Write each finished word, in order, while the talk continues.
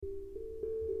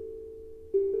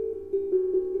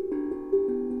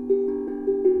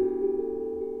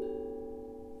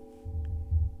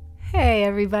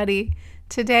everybody.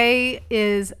 Today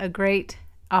is a great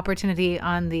opportunity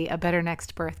on the A Better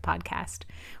Next Birth podcast.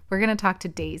 We're going to talk to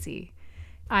Daisy.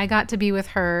 I got to be with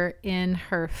her in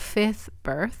her fifth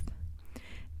birth.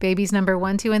 Babies number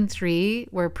 1, 2, and 3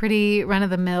 were pretty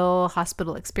run-of-the-mill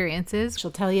hospital experiences. She'll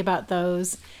tell you about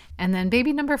those. And then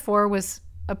baby number 4 was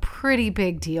a pretty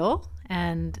big deal.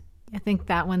 And I think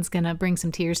that one's going to bring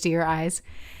some tears to your eyes.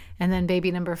 And then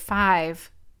baby number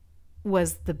 5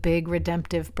 was the big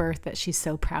redemptive birth that she's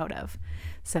so proud of.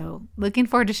 So looking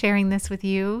forward to sharing this with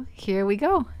you. Here we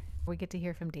go. We get to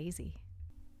hear from Daisy.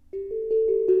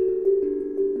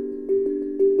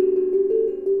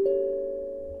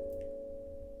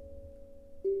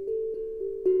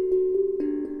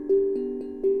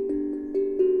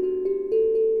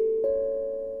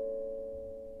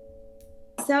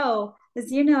 So,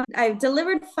 as you know, I've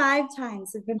delivered 5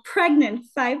 times. I've been pregnant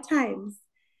 5 times.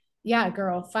 Yeah,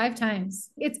 girl, 5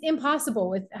 times. It's impossible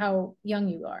with how young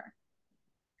you are.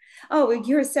 Oh,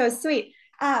 you're so sweet.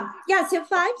 So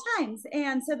 5 times.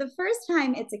 And so the first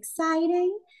time it's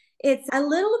exciting. It's a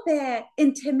little bit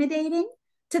intimidating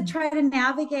to try to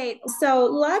navigate. So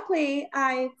luckily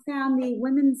I found the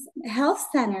Women's Health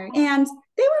Center and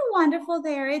they were wonderful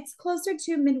there. It's closer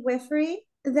to midwifery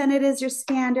than it is your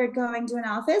standard going to an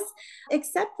office,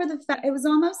 except for the fact it was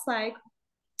almost like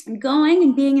going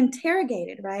and being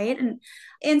interrogated, right?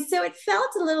 And so it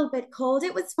felt a little bit cold.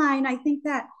 It was fine. I think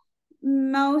that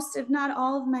most, if not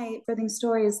all, of my birthing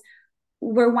stories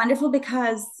were wonderful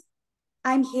because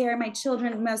I'm here, my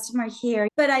children, most of them are here.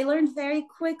 But I learned very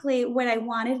quickly what I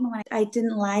wanted and what I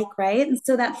didn't like, right? And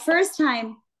so that first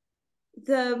time,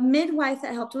 the midwife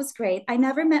that helped was great. I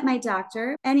never met my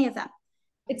doctor, any of them.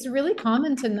 It's really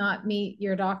common to not meet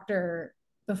your doctor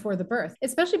before the birth,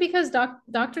 especially because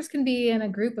doctors can be in a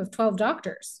group of 12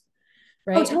 doctors,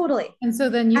 right? Oh, totally. And so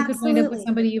then you could wind up with Absolutely.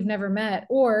 somebody you've never met,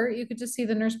 or you could just see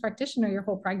the nurse practitioner your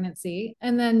whole pregnancy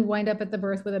and then wind up at the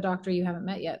birth with a doctor you haven't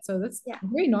met yet. So that's a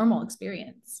very normal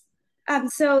experience.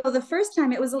 So the first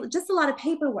time it was just a lot of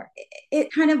paperwork.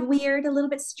 It kind of weird, a little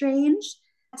bit strange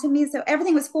to me. So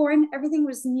everything was foreign, everything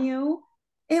was new.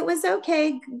 It was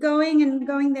okay.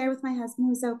 Going there with my husband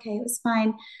was okay. It was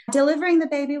fine. Delivering the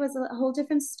baby was a whole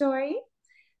different story.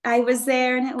 I was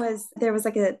there and there was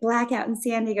like a blackout in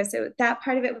San Diego. So that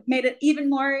part of it made it even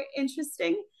more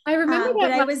interesting. I remember that.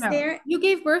 But I was there. You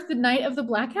gave birth the night of the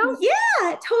blackout?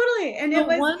 Yeah, totally. And it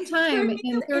was one time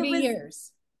in 30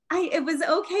 years. It was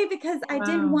okay because I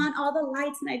didn't want all the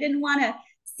lights and I didn't want to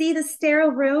see the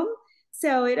sterile room.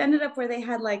 So it ended up where they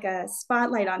had like a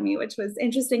spotlight on me, which was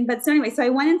interesting. But so anyway, so I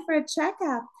went in for a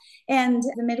checkup and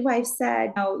the midwife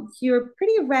said, "Oh, you're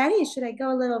pretty ready. Should I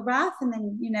go a little rough? And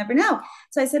then you never know."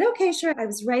 So I said, "Okay, sure." I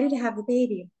was ready to have the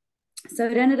baby. So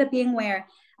it ended up being where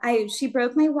she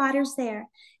broke my waters there.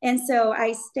 And so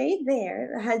I stayed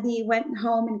there. Hubby went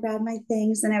home and grabbed my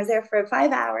things and I was there for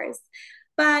 5 hours.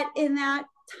 But in that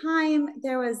time,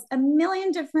 there was a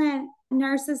million different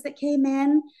nurses that came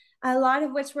in, a lot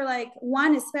of which were like,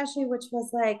 one especially, which was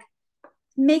like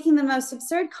making the most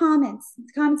absurd comments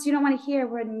you don't want to hear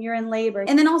when you're in labor.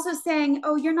 And then also saying,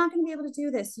 "Oh, you're not going to be able to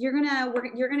do this. You're going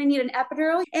to need an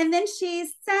epidural." And then she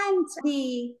sent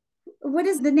what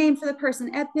is the name for the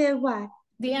person? What?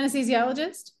 The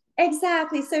anesthesiologist?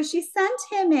 Exactly. So she sent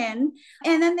him in,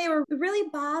 and then they were really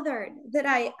bothered that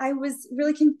I was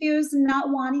really confused and not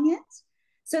wanting it.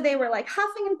 So they were like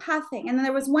huffing and puffing. And then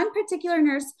there was one particular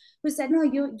nurse who said, "No,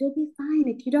 you'll be fine.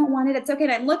 If you don't want it, it's okay."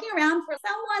 And I'm looking around for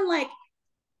someone like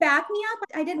back me up.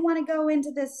 I didn't want to go into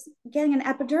this getting an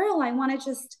epidural. I want to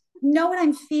just know what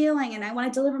I'm feeling and I want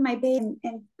to deliver my baby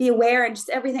and be aware and just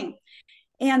everything.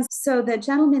 And so the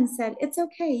gentleman said, "It's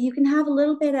okay. You can have a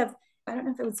little bit of," I don't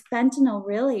know if it was fentanyl,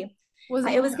 really.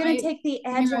 It was going to take the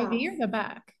edge off. IV or the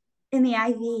back? In the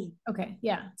IV. Okay,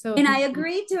 yeah. So, and I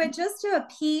agreed to it just to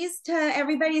appease to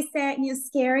everybody saying,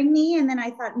 scaring me. And then I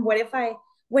thought, what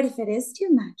if it is too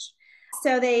much?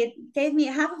 So they gave me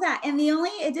half of that. And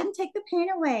it didn't take the pain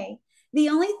away. The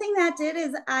only thing that did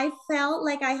is I felt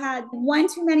like I had one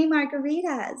too many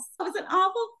margaritas. It was an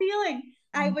awful feeling.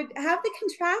 I would have the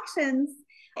contractions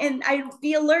and I'd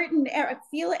be alert and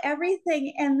feel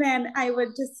everything. And then I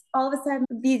would just all of a sudden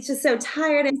be just so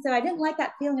tired. And so I didn't like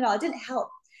that feeling at all. It didn't help.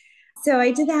 So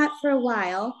I did that for a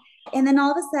while. And then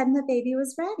all of a sudden the baby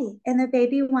was ready and the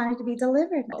baby wanted to be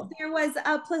delivered. There was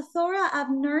a plethora of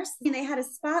nurses and they had a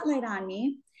spotlight on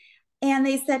me. And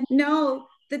they said, "No,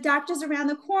 the doctor's around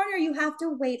the corner. You have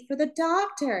to wait for the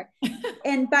doctor."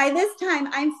 And by this time,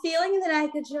 I'm feeling that I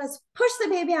could just push the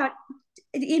baby out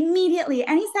immediately,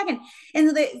 any second.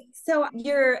 And So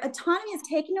your autonomy is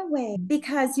taken away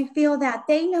because you feel that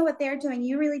they know what they're doing.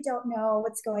 You really don't know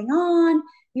what's going on.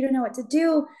 You don't know what to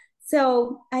do.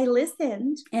 So I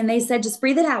listened and they said, just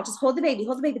breathe it out. Just hold the baby,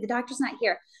 hold the baby. The doctor's not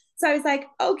here. So I was like,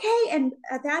 okay. And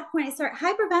at that point, I start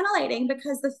hyperventilating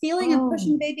because the feeling of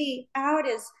pushing the baby out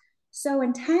is so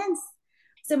intense.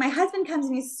 So my husband comes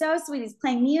to me, so sweet. He's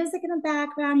playing music in the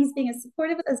background. He's being as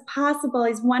supportive as possible.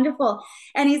 He's wonderful.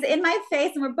 And he's in my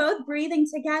face and we're both breathing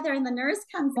together. And the nurse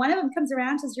comes, one of them comes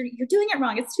around and says, you're doing it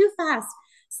wrong. It's too fast.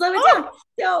 Slow it down.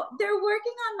 So they're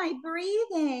working on my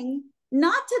breathing,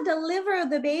 not to deliver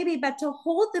the baby, but to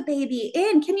hold the baby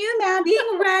in. Can you imagine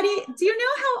being ready? Do you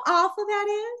know how awful that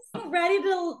is? Ready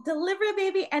to deliver a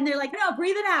baby. And they're like, no,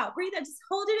 breathe it out, just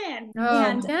hold it in.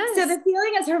 And so the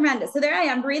feeling is horrendous. So there I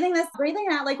am breathing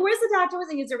it out. Like, where's the doctor?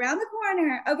 He's around the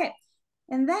corner. Okay.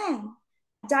 And then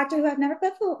a doctor who I've never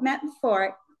met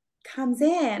before comes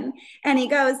in and he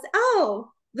goes,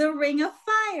 oh, the ring of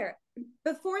fire.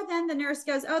 Before then, the nurse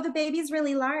goes, oh, the baby's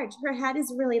really large. Her head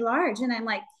is really large. And I'm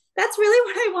like, that's really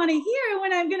what I want to hear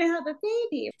when I'm going to have a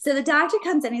baby. So the doctor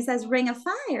comes in, he says, ring of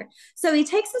fire. So he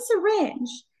takes a syringe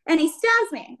and he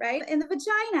stabs me right in the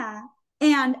vagina.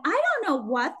 And I don't know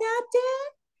what that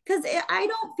did because I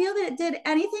don't feel that it did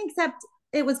anything except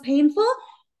it was painful.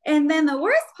 And then the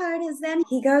worst part is then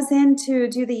he goes in to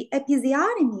do the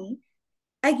episiotomy.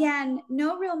 Again,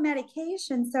 no real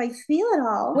medication, so I feel it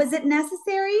all. Was it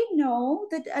necessary? No.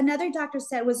 Another doctor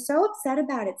said, was so upset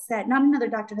about it, said, not another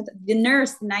doctor, the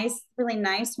nurse, really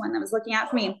nice one that was looking out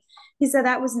for me. He said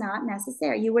that was not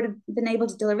necessary. You would have been able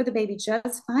to deliver the baby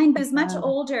just fine. But he was much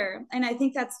older, and I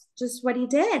think that's just what he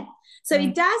did. So he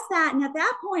does that, and at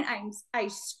that point, I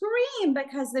scream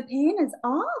because the pain is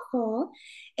awful,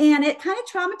 and it kind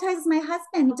of traumatizes my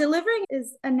husband. Delivering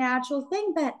is a natural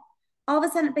thing, but all of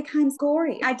a sudden it becomes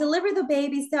gory. I deliver the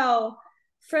baby. So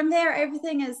from there,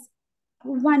 everything is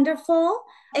wonderful,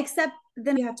 except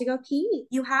then you have to go pee.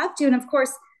 You have to. And of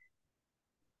course,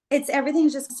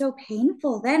 everything's just so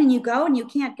painful then. And you go and you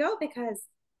can't go because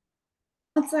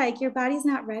it's like your body's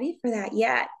not ready for that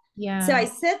yet. Yeah. So I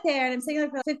sit there and I'm sitting there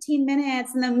for 15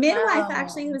 minutes. And the midwife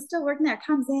actually, who was still working there,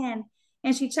 comes in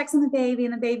and she checks on the baby,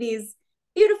 and the baby's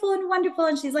beautiful and wonderful.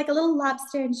 And she's like a little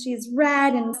lobster and she's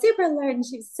red and super alert. And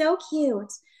she's so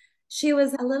cute. She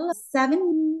was a little 7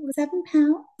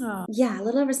 pounds. Oh. Yeah, a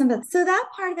little over 7 pounds. So that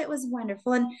part of it was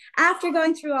wonderful. And after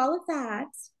going through all of that,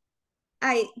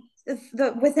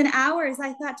 within hours,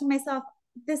 I thought to myself,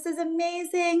 this is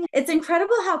amazing. It's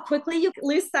incredible how quickly you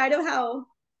lose sight of how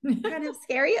kind of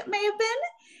scary it may have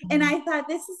been. And I thought,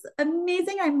 this is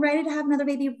amazing. I'm ready to have another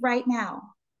baby right now.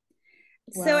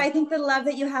 Wow. So I think the love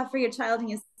that you have for your child, and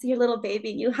you see your little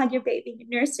baby, you hug your baby, you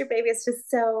nurse your baby, it's just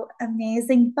so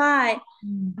amazing. But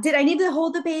did I need to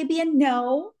hold the baby? And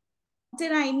no.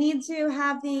 Did I need to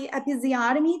have the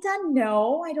episiotomy done?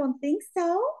 No, I don't think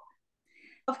so.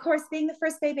 Of course, being the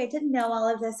first baby, I didn't know all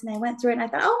of this, and I went through it and I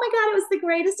thought, oh my God, it was the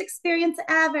greatest experience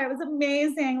ever. It was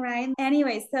amazing, right?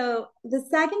 Anyway, so the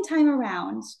second time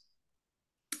around,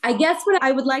 I guess what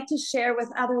I would like to share with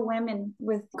other women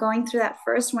with going through that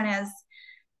first one is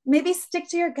maybe stick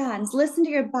to your guns, listen to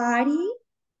your body.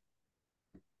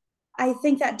 I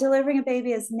think that delivering a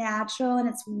baby is natural and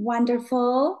it's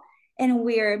wonderful, and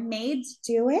we're made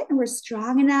to do it, and we're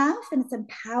strong enough, and it's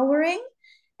empowering.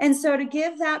 And so to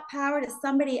give that power to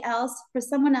somebody else, for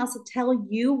someone else to tell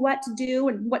you what to do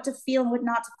and what to feel and what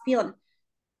not to feel and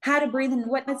how to breathe and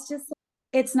what,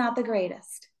 it's not the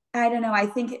greatest. I don't know. I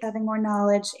think having more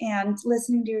knowledge and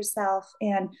listening to yourself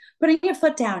and putting your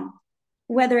foot down,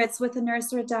 whether it's with a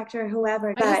nurse or a doctor or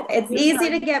whoever, but it's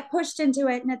easy to get pushed into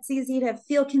it, and it's easy to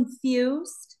feel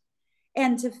confused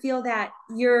and to feel that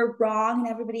you're wrong and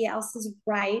everybody else is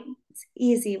right. It's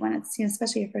easy when it's,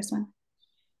 especially your first one.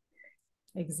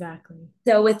 Exactly.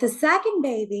 So with the second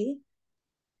baby,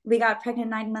 we got pregnant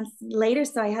 9 months later.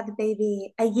 So I had the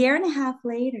baby a year and a half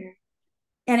later,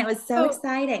 and it was so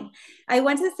exciting. I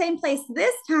went to the same place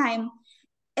this time.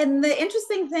 And the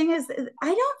interesting thing is,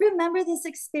 I don't remember this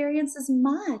experience as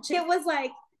much. It was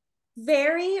like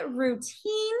very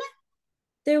routine.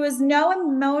 There was no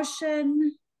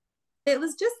emotion. It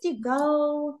was just, you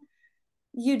go,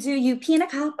 you pee in a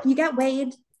cup, you get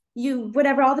weighed,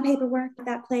 whatever, all the paperwork at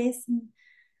that place.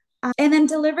 And then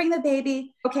delivering the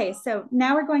baby. Okay, so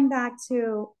now we're going back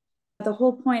to the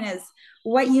whole point is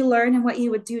what you learn and what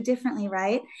you would do differently,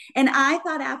 right? And I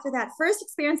thought after that first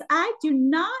experience, I do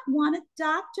not want a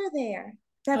doctor there.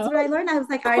 That's what I learned. I was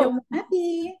like, I don't want to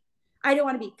be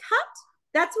cut.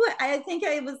 That's what I think.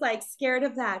 I was like scared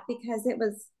of that because it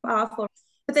was awful.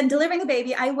 But then delivering the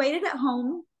baby, I waited at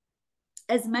home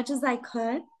as much as I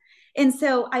could. And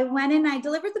so I went and I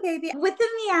delivered the baby within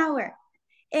the hour.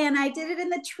 And I did it in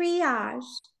the triage.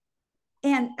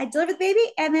 And I delivered the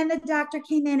baby, and then the doctor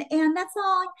came in, and that's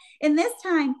all. And this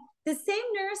time, the same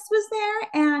nurse was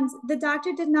there, and the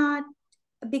doctor did not,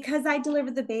 because I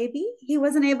delivered the baby, he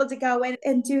wasn't able to go in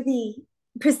and do the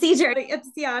procedure, the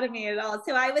episiotomy at all.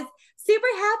 So I was super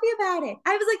happy about it.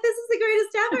 I was like, this is the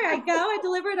greatest ever. I go, I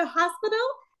deliver at a hospital,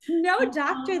 no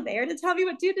doctor there to tell me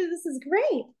what to do. This is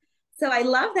great. So I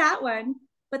love that one.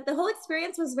 But the whole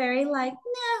experience was very like,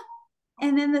 nah.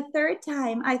 And then the third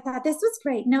time, I thought this was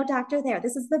great. No doctor there.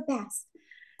 This is the best.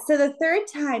 So the third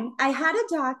time, I had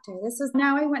a doctor. This was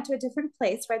now I went to a different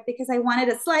place, right? Because I wanted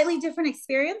a slightly different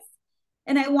experience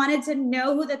and I wanted to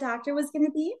know who the doctor was going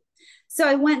to be. So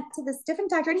I went to this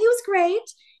different doctor and he was great.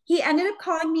 He ended up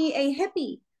calling me a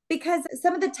hippie because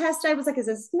some of the tests I was like, is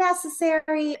this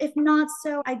necessary? If not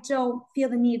so, I don't feel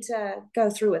the need to go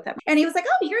through with them. And he was like,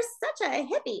 oh, you're such a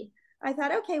hippie. I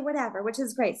thought, okay, whatever, which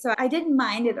is great. So I didn't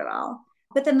mind it at all.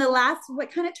 But then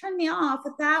what kind of turned me off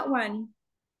with that one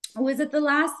was it the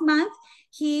last month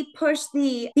he pushed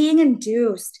the being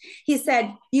induced. He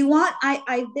said,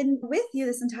 I've been with you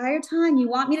this entire time. You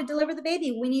want me to deliver the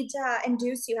baby? We need to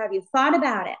induce you. Have you thought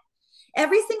about it?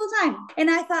 Every single time. And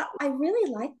I thought, I really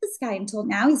like this guy until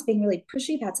now he's being really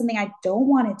pushy about something I don't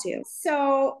want to do.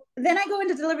 So then I go in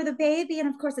to deliver the baby. And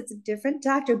of course, it's a different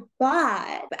doctor.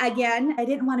 But again, I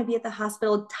didn't want to be at the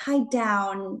hospital tied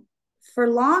down for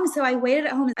long. So I waited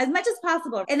at home as much as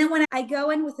possible. And then when I go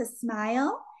in with a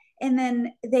smile, and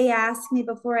then they ask me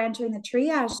before entering the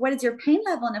triage, what is your pain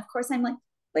level? And of course, I'm like,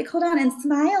 hold on, and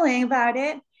smiling about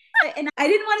it. And I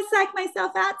didn't want to psych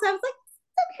myself out. So I was like,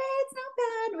 okay, it's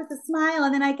not bad with a smile.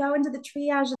 And then I go into the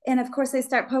triage. And of course, they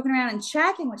start poking around and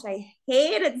checking, which I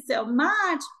hated so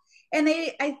much. And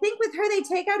I think with her, they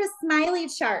take out a smiley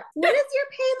chart. What is your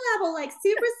pain level? Like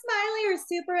super smiley or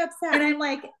super upset? And I'm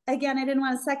like, again, I didn't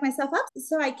want to psych myself up.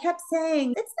 So I kept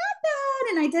saying, it's not bad.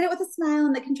 And I did it with a smile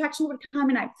and the contraction would come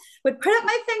and I would put up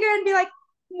my finger and be like,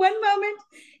 one moment.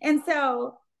 And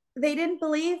so they didn't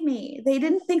believe me. They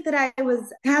didn't think that I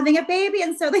was having a baby.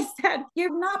 And so they said,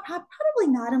 you're probably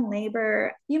not in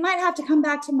labor. You might have to come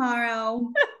back tomorrow.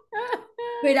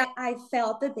 But I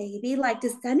felt the baby like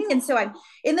descending. And so I'm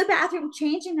in the bathroom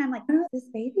changing. And I'm like, oh, this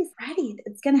baby's ready.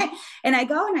 It's going to. And I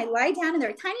go and I lie down in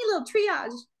their tiny little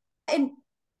triage. And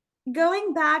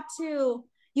going back to,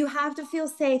 you have to feel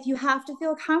safe. You have to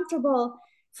feel comfortable.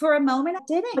 For a moment, I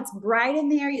didn't. It's bright in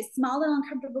there. You small little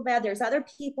uncomfortable bed. There's other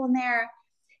people in there.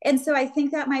 And so I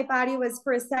think that my body was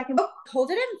for a second,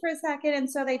 hold it in for a second. And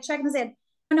so they checked and said,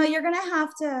 no, you're going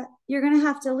to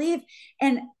have to leave.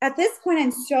 And at this point,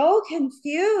 I'm so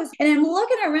confused. And I'm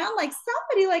looking around like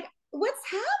somebody like, what's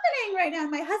happening right now?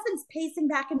 My husband's pacing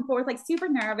back and forth, like super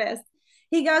nervous.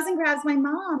 He goes and grabs my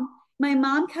mom. My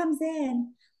mom comes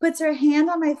in, puts her hand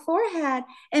on my forehead.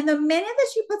 And the minute that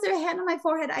she puts her hand on my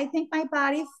forehead, I think my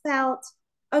body felt,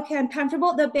 okay, I'm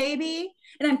comfortable. The baby,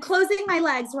 and I'm closing my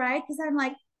legs, right? Because I'm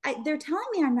like, they're telling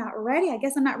me I'm not ready. I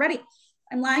guess I'm not ready.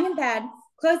 I'm lying in bed,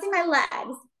 closing my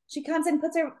legs. She comes and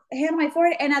puts her hand on my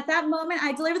forehead. And at that moment,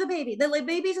 I deliver the baby. The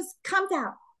baby just comes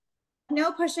out.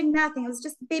 No pushing, nothing. It was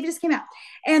just, the baby just came out.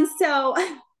 And so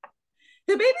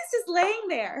the baby's just laying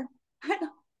there. I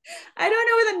don't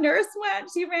know where the nurse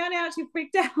went. She ran out. She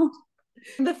freaked out.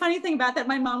 The funny thing about that,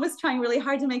 my mom was trying really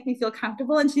hard to make me feel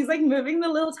comfortable. And she's like moving the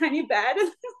little tiny bed.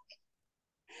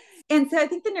 And so I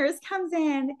think the nurse comes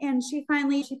in and she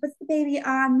puts the baby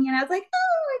on me. And I was like,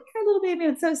 oh, my little baby.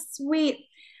 It's so sweet.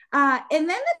 And then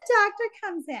the doctor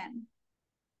comes in.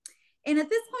 And at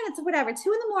this point, it's whatever, 2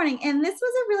 a.m. And this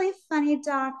was a really funny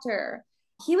doctor.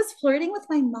 He was flirting with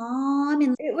my mom.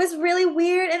 And it was really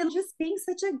weird. And just being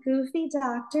such a goofy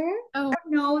doctor. Oh. I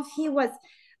don't know if he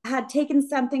had taken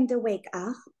something to wake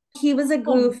up. He was a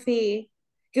goofy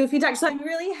doctor. So I'm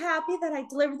really happy that I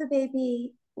delivered the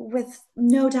baby with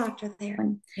no doctor there.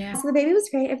 Yeah. So the baby was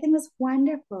great. Everything was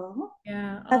wonderful.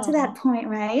 Yeah. Up to that point,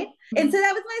 right? Mm-hmm. And so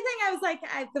that was my thing. I was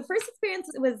like, the first experience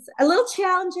was a little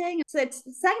challenging. So the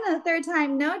second and the third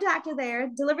time, no doctor there,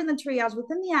 delivering the triage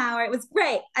within the hour. It was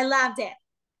great. I loved it.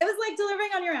 It was like delivering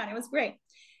on your own. It was great.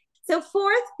 So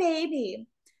fourth baby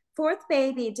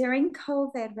during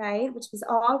COVID, right? Which was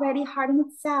already hard in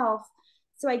itself.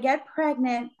 So I get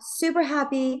pregnant, super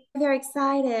happy, very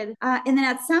excited. And then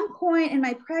at some point in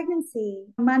my pregnancy,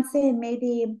 months in,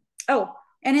 maybe, and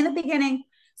in the beginning,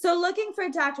 so looking for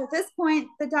a doctor. At this point,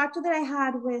 the doctor that I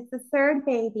had with the third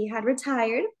baby had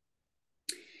retired.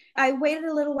 I waited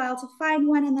a little while to find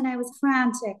one, and then I was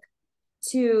frantic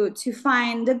to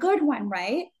find a good one,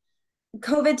 right?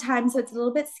 COVID time, so it's a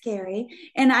little bit scary.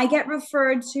 And I get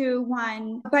referred to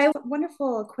one by a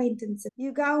wonderful acquaintance.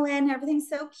 You go in, everything's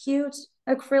so cute,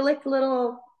 acrylic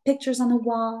little pictures on the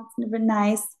wall. It's never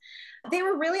nice. They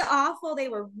were really awful. They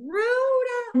were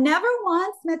rude. Never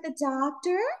once met the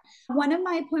doctor. One of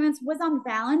my appointments was on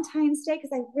Valentine's Day because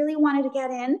I really wanted to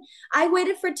get in. I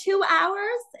waited for 2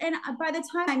 hours, and by the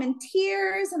time I'm in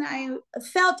tears and I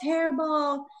felt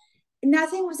terrible,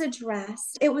 nothing was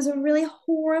addressed. It was a really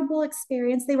horrible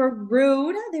experience. They were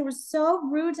rude. They were so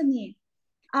rude to me.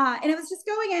 And it was just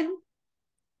going in,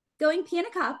 going pee in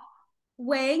a cup,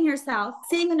 weighing yourself,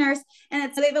 seeing the nurse,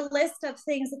 and they have a list of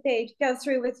things that they go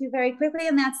through with you very quickly,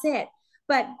 and that's it.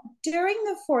 But during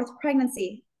the fourth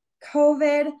pregnancy,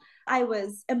 COVID, I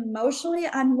was emotionally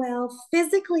unwell,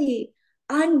 physically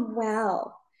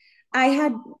unwell. I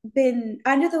had been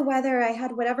under the weather. I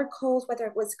had whatever cold, whether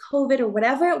it was COVID or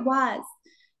whatever it was,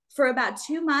 for about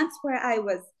 2 months where I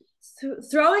was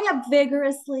throwing up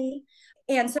vigorously.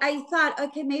 And so I thought,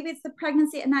 okay, maybe it's the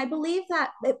pregnancy. And I believe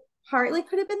that it partly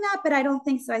could have been that, but I don't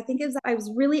think so. I think it was, I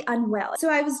was really unwell. So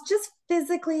I was just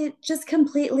physically, just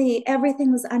completely,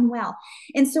 everything was unwell.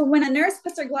 And so when a nurse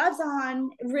puts her gloves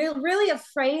on, really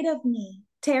afraid of me,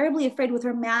 terribly afraid with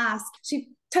her mask, she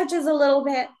touches a little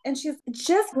bit and she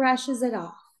just brushes it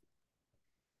off.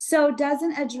 So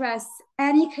doesn't address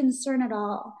any concern at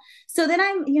all. So then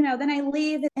then I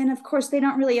leave. And of course, they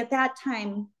don't really, at that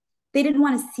time, they didn't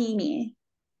want to see me.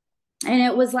 And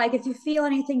it was like, if you feel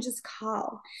anything, just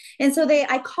call. And so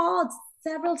I called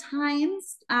several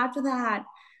times after that.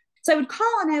 So I would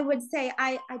call and I would say,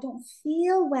 I don't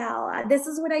feel well. This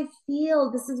is what I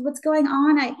feel. This is what's going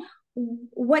on.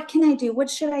 What can I do?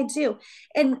 What should I do?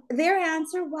 And their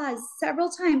answer was several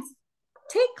times,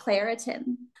 take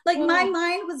Claritin. Like my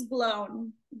mind was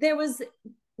blown. There was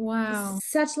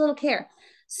such little care.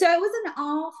 So it was an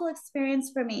awful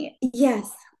experience for me.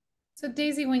 Yes. So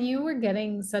Daisy, when you were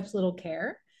getting such little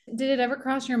care, did it ever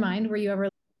cross your mind? Were you ever,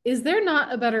 is there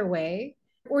not a better way?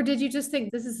 Or did you just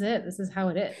think this is it? This is how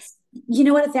it is? You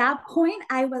know what? At that point,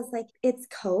 I was like, it's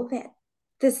COVID.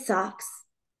 This sucks.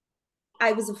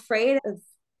 I was afraid of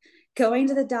going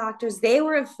to the doctors. They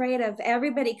were afraid of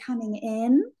everybody coming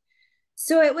in.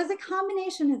 So it was a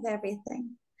combination of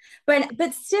everything.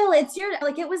 But still, it's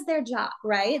it was their job,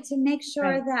 right? To make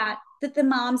sure that the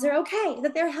moms are okay,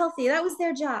 that they're healthy. That was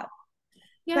their job.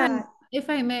 Yeah. But if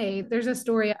I may, there's a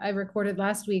story I recorded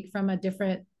last week from a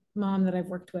different mom that I've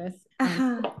worked with.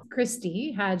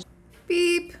 Christy had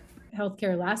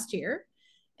healthcare last year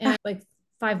and like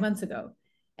 5 months ago,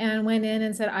 and went in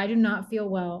and said, I do not feel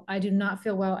well. I do not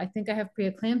feel well. I think I have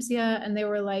preeclampsia. And they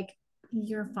were like,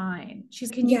 you're fine. She's,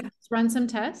 can you run some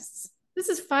tests? This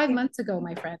is 5 months ago,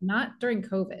 my friend, not during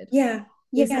COVID. Yeah.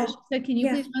 She said, can you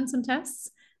please run some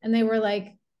tests? And they were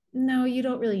like, no, you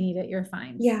don't really need it. You're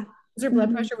fine. Yeah. Because her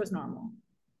blood pressure was normal.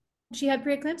 She had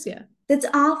preeclampsia. That's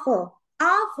awful.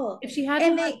 Awful. If she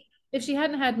hadn't had me, if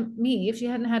she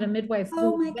hadn't had a midwife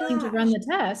who was willing to run the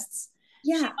tests,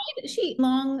 she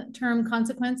long-term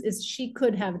consequence is she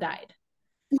could have died.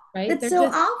 Right? It's so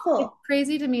awful. It's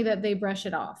crazy to me that they brush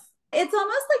it off. It's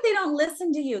almost like they don't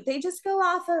listen to you. They just go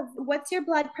off of what's your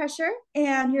blood pressure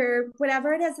and your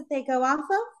whatever it is that they go off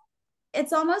of.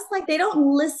 It's almost like they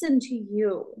don't listen to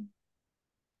you.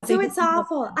 So it's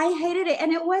awful. I hated it.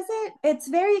 And it's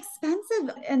very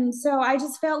expensive. And so I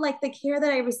just felt like the care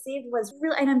that I received was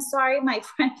really, and I'm sorry, my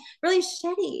friend, really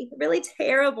shitty, really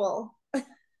terrible.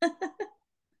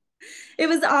 It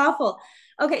was awful.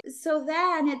 Okay, so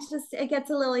then it gets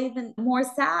a little even more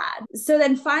sad. So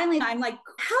then finally I'm like,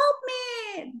 help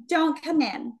me, don't come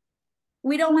in.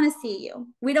 We don't want to see you.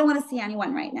 We don't want to see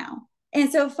anyone right now. And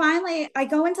so finally I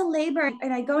go into labor,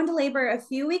 and I go into labor a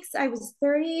few weeks. I was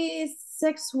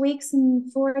 36 weeks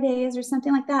and 4 days or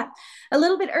something like that. A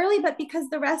little bit early, but because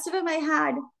the rest of them I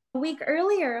had a week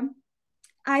earlier,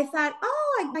 I thought,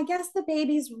 oh, I guess the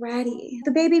baby's ready.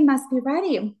 The baby must be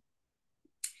ready.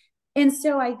 And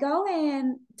so I go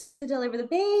in to deliver the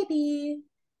baby.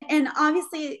 And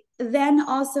obviously then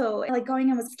also like going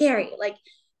in was scary. Like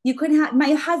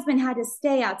my husband had to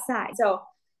stay outside. So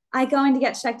I go in to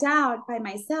get checked out by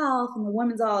myself, and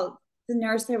the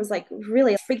nurse there was like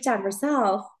really freaked out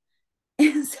herself.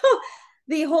 And so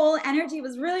the whole energy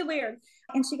was really weird.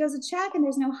 And she goes to check and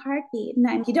there's no heartbeat.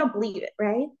 And you don't believe it,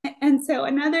 right? And so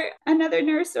another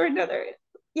nurse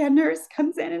nurse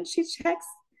comes in and she checks,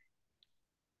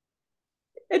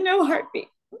 and no heartbeat.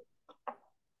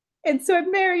 And so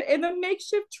I'm there in a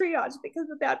makeshift triage, because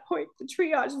at that point the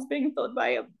triage is being filled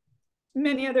by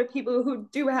many other people who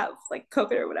do have like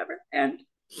COVID or whatever. And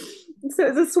so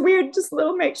it's this weird, just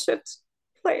little makeshift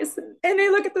place. And I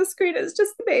look at the screen, it's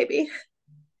just the baby.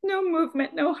 no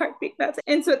movement, no heartbeat, nothing.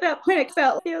 And so at that point, it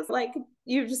feels like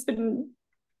you've just been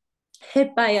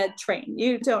hit by a train.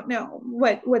 You don't know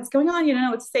what's going on. You don't know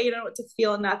what to say. You don't know what to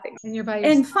feel. Nothing. And you're by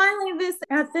yourself. And finally,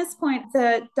 at this point,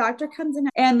 the doctor comes in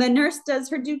and the nurse does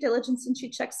her due diligence and she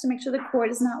checks to make sure the cord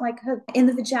is not like in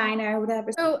the vagina or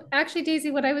whatever. So actually,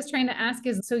 Daisy, what I was trying to ask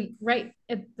is, so right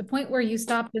at the point where you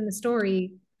stopped in the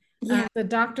story, yeah, the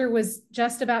doctor was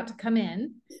just about to come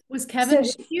in. Was Kevin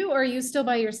with you, or are you still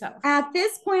by yourself? At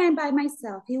this point, I'm by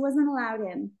myself. He wasn't allowed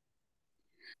in.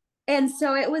 And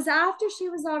so it was after she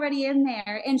was already in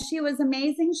there, and she was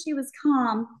amazing. She was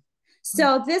calm.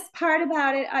 So this part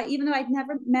about it, even though I'd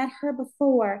never met her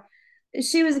before,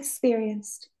 she was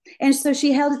experienced. And so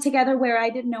she held it together where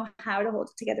I didn't know how to hold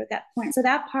it together at that point. So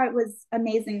that part was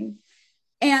amazing.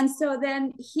 And so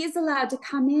then he's allowed to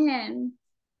come in,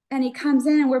 and he comes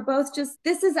in and we're both just,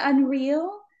 this is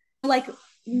unreal. Like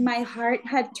my heart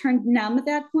had turned numb at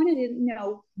that point. I didn't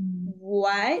know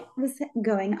what was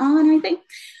going on. I think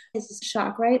it's just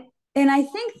shock, right? And I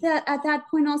think that at that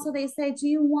point also they say, do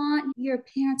you want your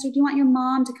parents or do you want your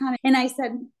mom to come? And I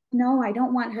said, no, I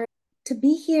don't want her to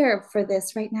be here for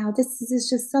this right now. This is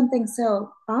just something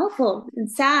so awful and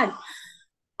sad.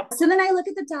 So then I look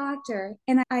at the doctor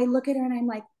and I look at her and I'm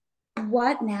like,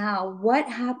 what now? What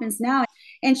happens now?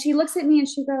 And she looks at me and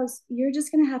she goes, you're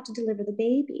just going to have to deliver the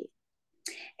baby.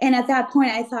 And at that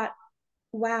point, I thought,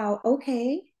 wow,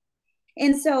 okay.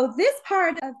 And so this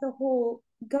part of the whole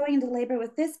going into labor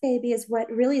with this baby is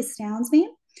what really astounds me,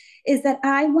 is that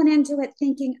I went into it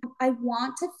thinking, I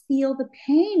want to feel the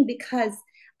pain because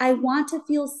I want to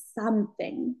feel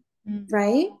something,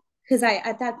 right? Because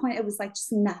at that point, it was like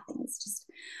just nothing. It's just,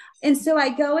 and so I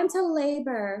go into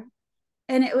labor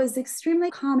and it was extremely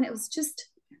common. It was just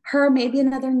her, maybe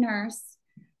another nurse.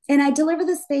 And I deliver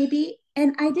this baby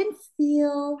and I didn't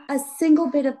feel a single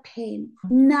bit of pain,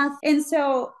 nothing. And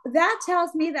so that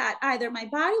tells me that either my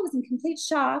body was in complete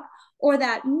shock or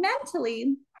that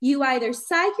mentally you either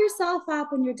psych yourself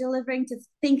up when you're delivering to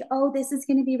think, oh, this is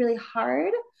going to be really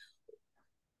hard.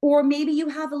 Or maybe you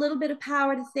have a little bit of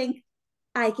power to think,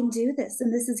 I can do this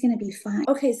and this is going to be fine.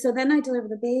 Okay, so then I deliver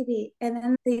the baby and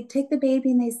then they take the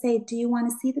baby and they say, do you want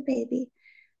to see the baby?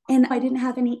 And I didn't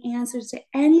have any answers to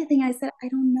anything. I said, I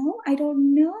don't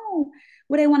know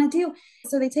what I want to do.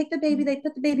 So they take the baby, they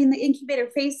put the baby in the incubator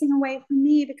facing away from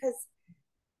me because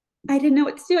I didn't know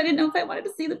what to do. I didn't know if I wanted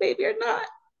to see the baby or not.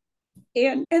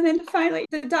 And then finally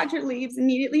the doctor leaves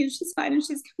immediately and she's fine and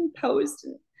she's composed.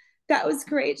 And that was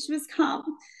great. She was calm.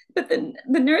 But then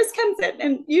the nurse comes in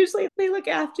and usually they look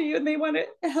after you and they want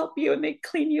to help you and they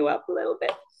clean you up a little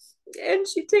bit. And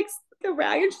she takes the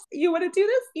rag and you want to do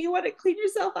this? You want to clean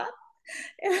yourself up?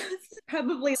 And it's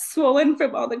probably swollen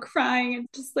from all the crying and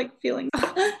just like feeling,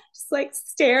 just like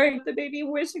staring at the baby,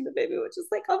 wishing the baby would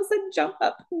just like all of a sudden jump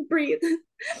up and breathe.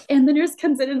 And the nurse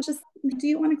comes in and just, do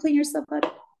you want to clean yourself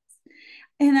up?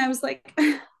 And I was like,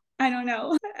 I don't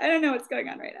know. I don't know what's going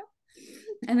on right now.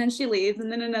 And then she leaves.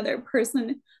 And then another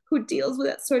person who deals with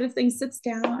that sort of thing sits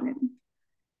down and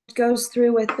goes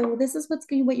through with, oh, this is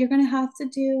what you're going to have to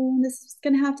do. And this is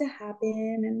going to have to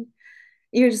happen. And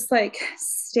you're just like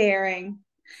staring.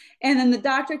 And then the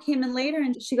doctor came in later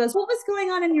and she goes, what was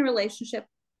going on in your relationship?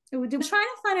 Trying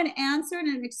to find an answer and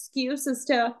an excuse as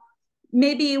to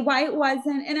maybe why it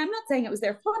wasn't. And I'm not saying it was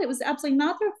their fault. It was absolutely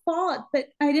not their fault, but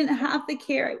I didn't have the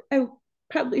care I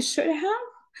probably should have.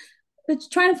 But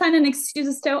trying to find an excuse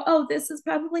as to, oh, this is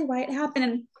probably why it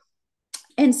happened.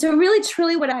 And so really,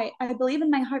 truly what I believe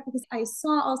in my heart, because I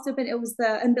saw also, but it was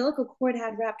the umbilical cord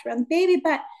had wrapped around the baby,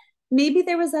 but maybe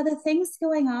there was other things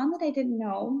going on that I didn't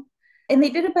know. And they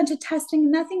did a bunch of testing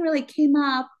and nothing really came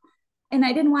up. And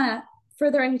I didn't want to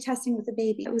further any testing with the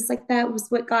baby. It was like, that was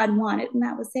what God wanted. And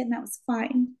that was it. And that was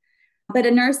fine. But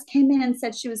a nurse came in and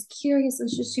said she was curious. And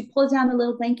she pulled down a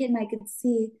little blanket and I could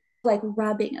see like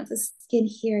rubbing of the skin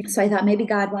here. So I thought maybe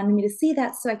God wanted me to see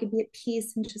that so I could be at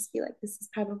peace and just be like, this is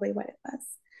probably what it was.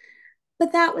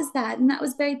 But that was that. And that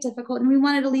was very difficult. And we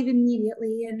wanted to leave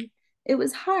immediately. And it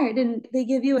was hard. And they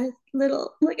give you a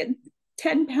little, like a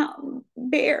 10-pound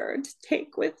bear to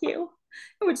take with you,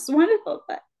 which is wonderful.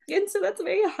 And so that's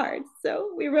very hard.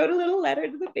 So we wrote a little letter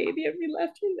to the baby and we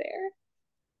left her there.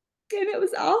 And it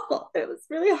was awful. It was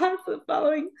really hard for the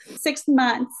following 6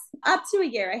 months, up to a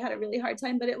year. I had a really hard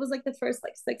time, but it was like the first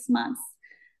like 6 months.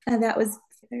 And that was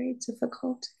very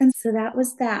difficult. And so that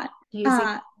was that.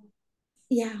 Yeah.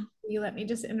 You let me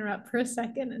just interrupt for a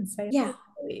second and say, yeah,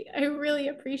 I really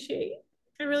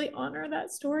honor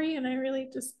that story. And I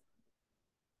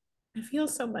feel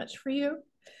so much for you.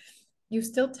 You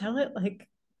still tell it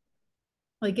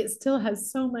like it still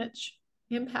has so much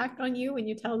impact on you when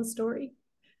you tell the story.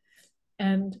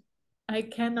 And I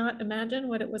cannot imagine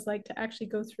what it was like to actually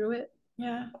go through it.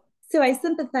 Yeah. So I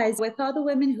sympathize with all the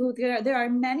women who there are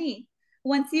many.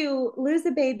 Once you lose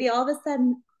a baby, all of a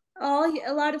sudden,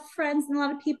 a lot of friends and a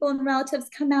lot of people and relatives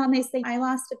come out and they say, I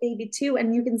lost a baby too.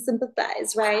 And you can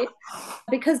sympathize, right?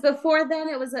 Because before then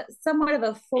it was somewhat of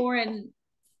a foreign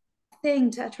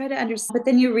thing to try to understand. But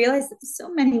then you realize that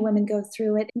so many women go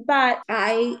through it. But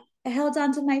I held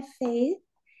on to my faith,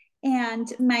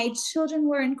 and my children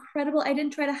were incredible. I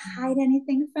didn't try to hide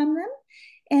anything from them.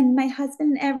 And my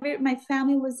husband and my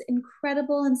family was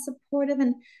incredible and supportive,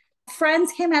 and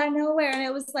friends came out of nowhere, and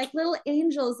it was like little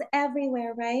angels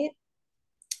everywhere, right?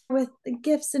 With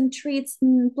gifts and treats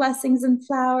and blessings and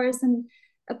flowers and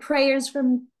prayers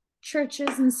from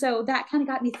churches. And so that kind of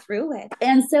got me through it.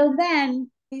 And so then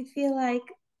you feel like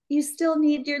you still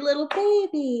need your little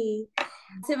baby.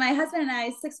 So my husband and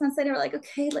I, 6 months later, were like,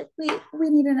 okay, like we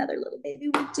need another little baby.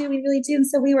 We really do. And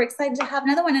so we were excited to have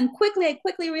another one. And I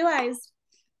quickly realized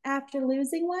after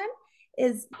losing one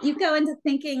is you go into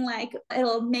thinking like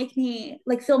it'll make me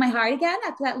like feel my heart again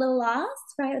after that little loss,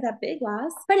 right? Or that big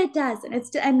loss. But it doesn't.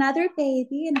 It's another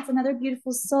baby, and it's another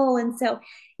beautiful soul. And so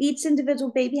each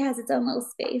individual baby has its own little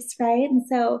space, right? And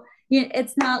so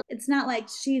it's not like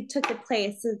she took the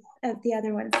place of the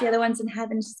other ones. The other one's in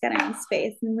heaven. She's got her own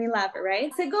space, and we love her,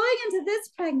 right? So going into this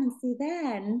pregnancy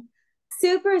then,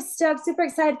 super stoked, super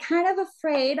excited, kind of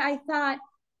afraid. I thought,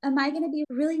 am I going to be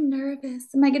really nervous?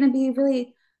 Am I going to be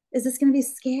really, is this going to be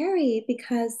scary?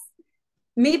 Because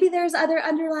maybe there's other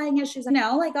underlying issues.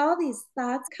 No, like all these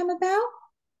thoughts come about.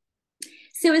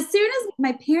 So as soon as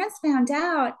my parents found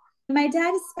out, my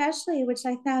dad especially, which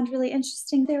I found really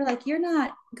interesting, they were like, you're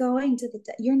not going to the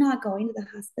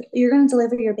hospital. You're going to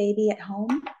deliver your baby at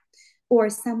home or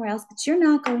somewhere else, but you're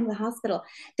not going to the hospital.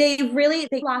 They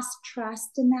lost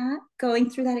trust in that, going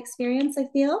through that experience, I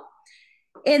feel.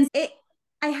 And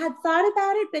I had thought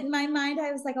about it, but in my mind,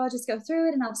 I was like, I'll just go through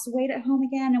it and I'll just wait at home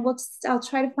again, and I'll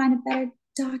try to find a better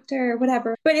doctor or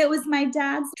whatever. But it was my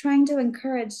dad's trying to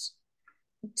encourage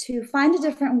to find a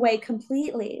different way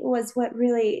completely was what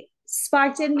really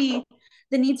sparked in me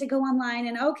the need to go online.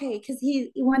 And okay, because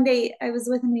one day I was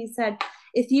with him and he said,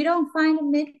 if you don't find a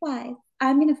midwife,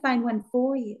 I'm going to find one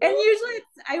for you. And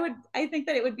usually I think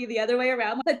that it would be the other way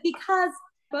around. But because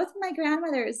both of my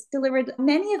grandmothers delivered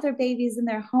many of their babies in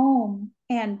their home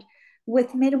and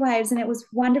with midwives, and it was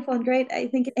wonderful and great. I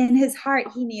think in his heart,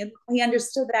 he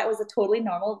understood that was a totally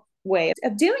normal way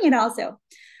of doing it also.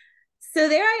 So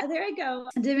there I go,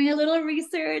 doing a little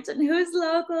research and who's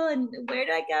local and where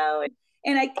do I go.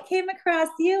 And I came across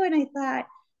you, and I thought,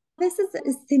 this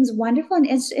seems wonderful and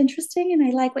interesting, and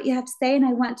I like what you have to say. And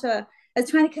I was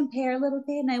trying to compare a little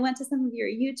bit, and I went to some of your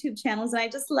YouTube channels, and I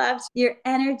just loved your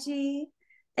energy.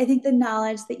 I think the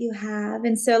knowledge that you have,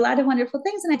 and so a lot of wonderful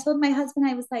things. And I told my husband,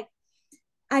 I was like,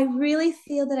 I really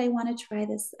feel that I want to try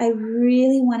this. I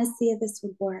really want to see if this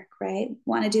would work, right?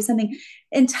 Want to do something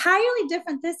entirely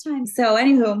different this time. So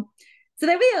anywho, so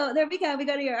there we go. We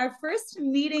go to our first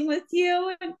meeting with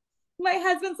you. And my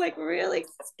husband's like really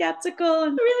skeptical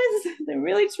and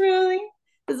really truly,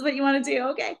 this is what you want to do.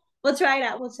 Okay, we'll try it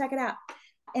out. We'll check it out.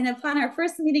 And upon our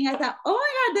first meeting, I thought, oh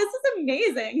my God, this is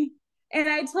amazing. And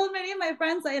I told many of my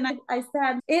friends, and I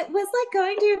said, it was like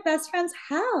going to your best friend's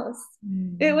house.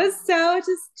 It was so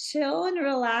just chill and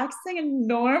relaxing and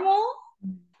normal.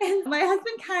 And my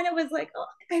husband kind of was like, oh,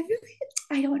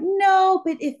 I don't know,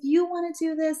 but if you want to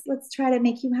do this, let's try to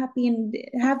make you happy and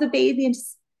have the baby and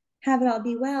just have it all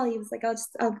be well. He was like,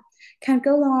 I'll kind of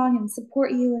go along and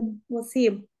support you, and we'll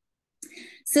see.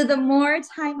 So the more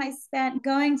time I spent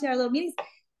going to our little meetings,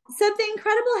 something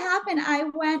incredible happened. I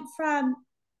went from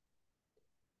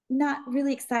not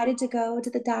really excited to go to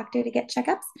the doctor to get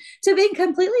checkups to being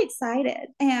completely excited.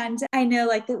 And I know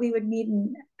like that we would meet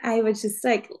and I would just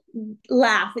like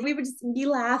laugh. We would just be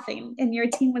laughing, and your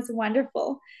team was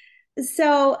wonderful.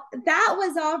 So that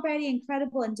was already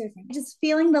incredible and different, just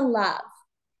feeling the love.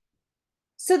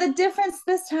 So the difference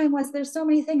this time was, there's so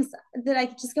many things that I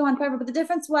could just go on forever, but the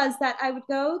difference was that I would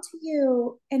go to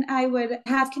you and I would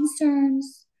have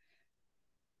concerns,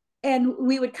 and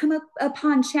we would come up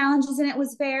upon challenges, and it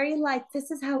was very like,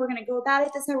 this is how we're going to go about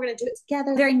it. This is how we're going to do it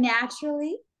together, very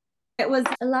naturally. It was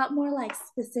a lot more like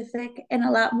specific and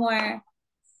a lot more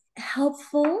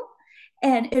helpful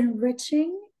and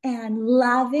enriching and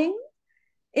loving.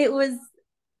 It was,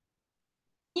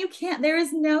 there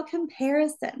is no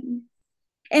comparison.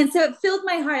 And so it filled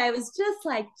my heart. I was just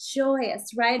like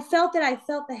joyous, right? I felt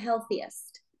the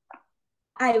healthiest.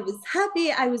 I was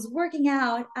happy. I was working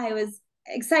out. I was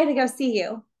excited to go see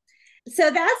you.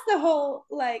 So that's the whole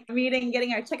like meeting,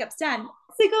 getting our checkups done.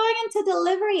 So going into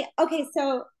delivery, okay,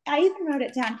 so I even wrote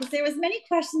it down because there was many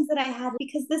questions that I had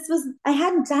because I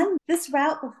hadn't done this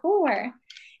route before.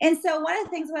 And so one of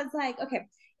the things was like, okay,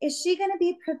 is she going to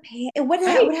be prepared? What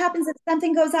happens if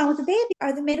something goes on with the baby?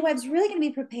 Are the midwives really going to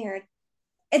be prepared?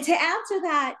 And to answer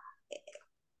that,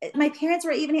 my parents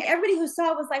were even, everybody who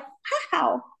saw it was like,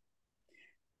 wow.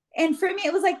 And for me,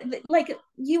 it was like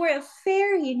you were a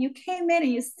fairy and you came in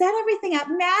and you set everything up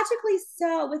magically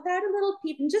so without a little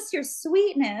peep and just your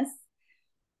sweetness.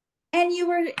 And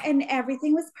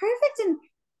everything was perfect. And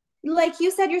like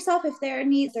you said yourself, if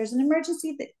there's an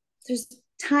emergency, there's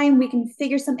time we can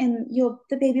figure something, and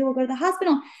the baby will go to the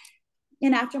hospital.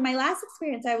 And after my last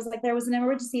experience, I was like, there was an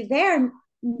emergency there and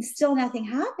still nothing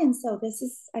happened. So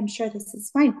I'm sure this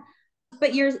is fine.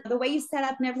 But the way you set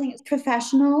up and everything is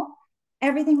professional.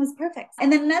 Everything was perfect.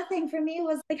 And then another thing for me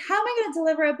was like, how am I going to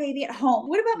deliver a baby at home?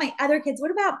 What about my other kids?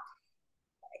 What about,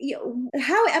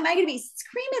 how am I going to be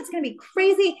screaming? It's going to be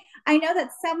crazy. I know that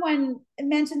someone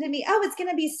mentioned to me, oh, it's going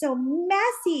to be so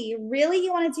messy. Really?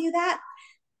 You want to do that?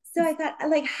 So I thought,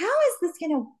 like, how is this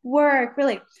going to work,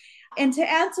 really? And to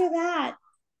answer that,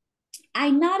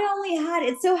 I not only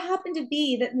it so happened to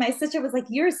be that my sister was like,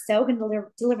 you're so going to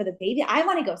deliver the baby. I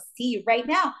want to go see you right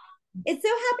now. It so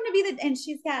happened to be that, and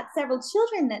she's got several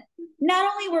children, that not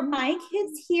only were my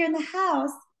kids here in the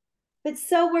house, but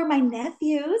so were my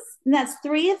nephews, and that's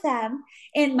 3 of them,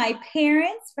 and my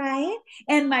parents, right?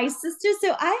 And my sister.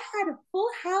 So I had a full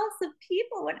house of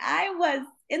people when I was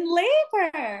in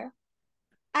labor.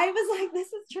 I was like, this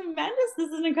is tremendous. This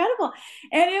is incredible.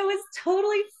 And it was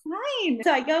totally fine.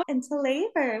 So I go into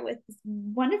labor with this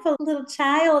wonderful little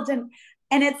child,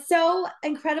 and it's so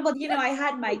incredible. I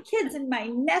had my kids and my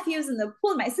nephews in the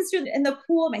pool, my sister in the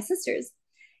pool, my sisters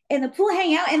in the pool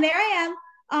hanging out. And there I am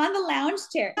on the lounge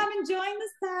chair. I'm enjoying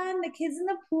the sun, the kids in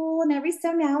the pool. And every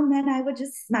so now and then I would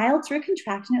just smile through a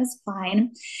contraction. It was fine.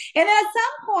 And then at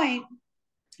some point,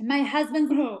 my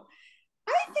husband's,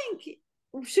 I think,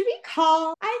 should we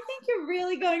call? I think you're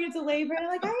really going into labor. And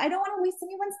I'm like, I don't want to waste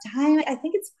anyone's time. I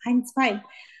think it's fine. It's fine.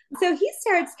 So he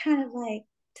starts kind of like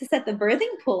to set the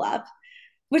birthing pool up,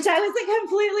 which I was like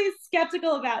completely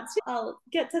skeptical about. I'll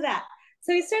get to that.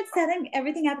 So he starts setting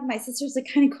everything up, and my sisters are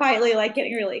kind of quietly like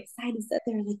getting really excited. So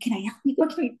they're like, can I help you?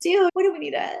 What can we do? What do we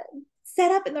need to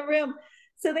set up in the room?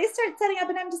 So they start setting up,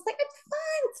 and I'm just like,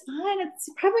 it's fine. It's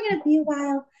probably going to be a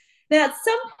while. Then at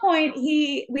some point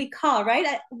we call, right?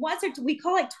 We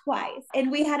call like twice.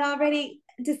 And we had already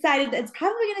decided that it's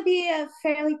probably going to be a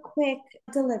fairly quick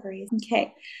delivery.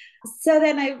 Okay. So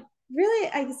then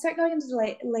I start going into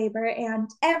labor, and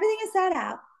everything is set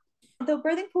up. The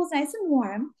birthing pool is nice and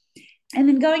warm. And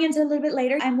then going into a little bit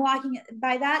later, I'm walking.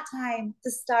 By that time,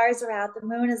 the stars are out, the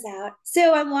moon is out.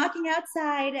 So I'm walking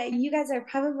outside. You guys are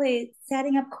probably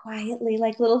setting up quietly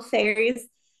like little fairies.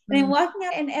 And I'm walking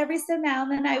out, and every so now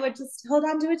and then I would just hold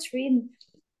on to a tree and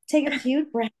take a few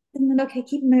breaths, and then, okay,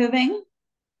 keep moving.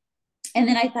 And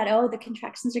then I thought, oh, the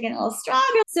contractions are getting a little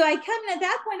stronger. So I come in at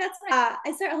that point, that's when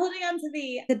I start holding on to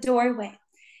the doorway.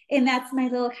 And that's my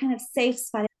little kind of safe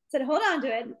spot. I said, hold on to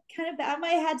it, kind of bow my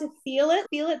head to feel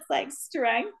its like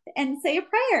strength, and say a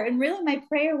prayer. And really my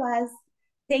prayer was,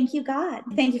 thank you, God.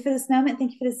 Thank you for this moment.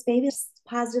 Thank you for this baby. Just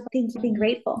positive. Thank you, being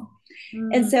grateful.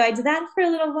 And so I did that for a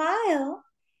little while.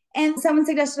 And someone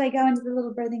suggested I go into the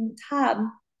little birthing tub.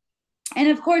 And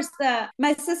of course,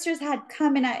 my sisters had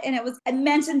come in, and I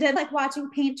mentioned it like watching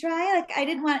paint dry. Like I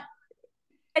didn't want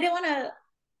to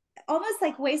almost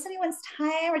like waste anyone's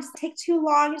time or just take too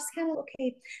long. Just kind of,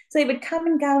 okay. So they would come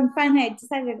and go. And finally I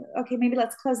decided, okay, maybe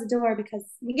let's close the door because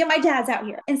my dad's out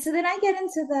here. And so then I get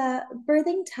into the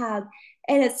birthing tub,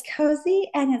 and it's cozy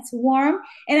and it's warm.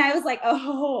 And I was like,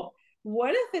 oh,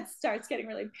 what if it starts getting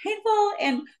really painful?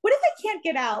 And what if I can't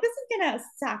get out? This is going to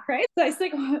suck, right? So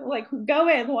I like go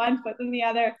in one foot and the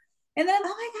other. And then,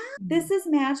 oh my God, this is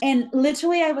magic. And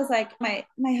literally I was like, my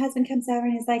husband comes over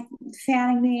and he's like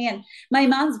fanning me. And my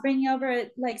mom's bringing over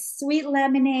like sweet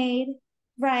lemonade,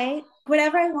 right?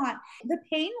 Whatever I want. The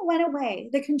pain went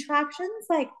away. The contractions,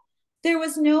 like there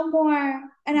was no more.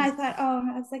 And I thought,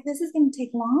 I was like, this is going to take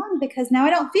long because now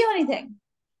I don't feel anything.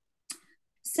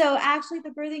 So actually the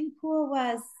birthing pool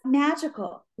was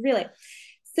magical, really.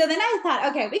 So then I thought,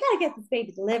 okay, we got to get this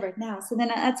baby delivered now. So then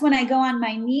that's when I go on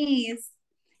my knees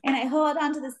and I hold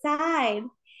on to the side,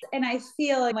 and I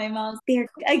feel like my mom's there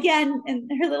again, and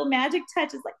her little magic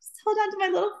touch is like, just hold on to my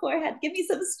little forehead. Give me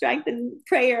some strength and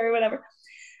prayer or whatever,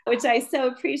 which I so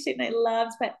appreciate and I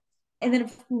loved. And then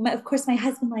of course my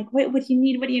husband like, what do you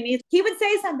need? What do you need? He would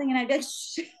say something and I'd go,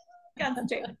 shh,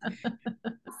 concentrate.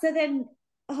 So then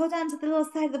hold on to the little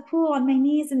side of the pool on my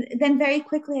knees. And then very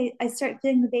quickly, I start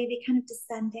feeling the baby kind of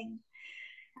descending.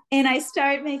 And I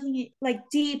start making it like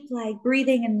deep, like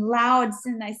breathing and loud.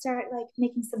 And I start like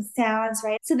making some sounds,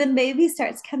 right? So the baby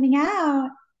starts coming out.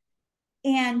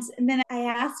 And then I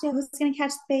asked you who's going to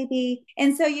catch the baby.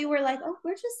 And so you were like, oh,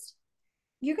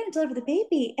 you're going to deliver the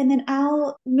baby. And then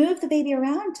I'll move the baby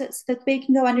around so that the baby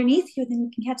can go underneath you. Then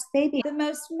you can catch the baby. The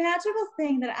most magical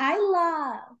thing that I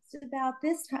loved about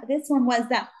this one was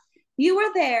that you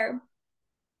were there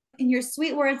and your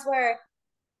sweet words were,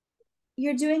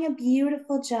 you're doing a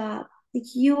beautiful job. Like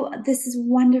this is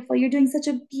wonderful. You're doing such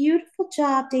a beautiful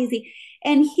job, Daisy.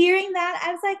 And hearing that,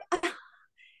 I was like, oh,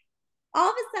 all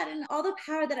of a sudden, all the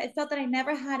power that I felt that I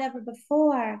never had ever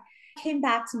before came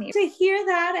back to me. To hear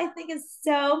that, I think is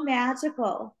so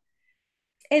magical.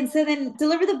 And so then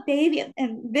deliver the baby.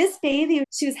 And this baby,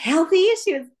 she was healthy.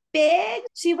 She was big.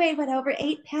 She weighed over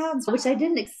 8 pounds, which I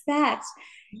didn't expect.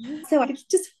 So I could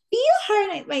just feel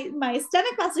her, and my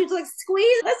stomach muscles just like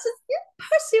squeeze. Let's just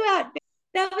push you out.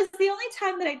 That was the only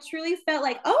time that I truly felt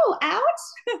like, oh,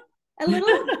 ouch, a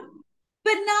little,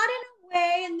 but not in a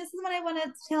way. And this is what I want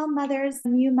to tell mothers,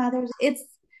 new mothers. It's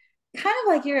kind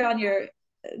of like you're on your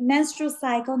menstrual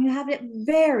cycle and you have a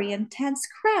very intense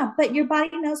cramp, but your body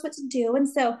knows what to do. And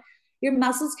so your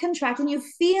muscles contract and you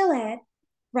feel it,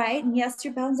 right? And yes,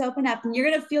 your bones open up and you're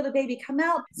going to feel the baby come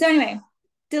out. So anyway,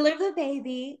 deliver the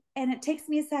baby, and it takes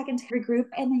me a second to regroup,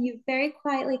 and then you very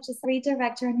quietly just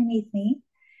redirect her underneath me.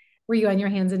 Were you on your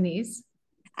hands and knees?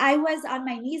 I was on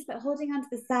my knees, but holding onto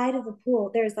the side of the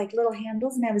pool. There's like little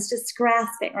handles, and I was just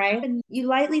grasping, right? And you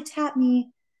lightly tap me,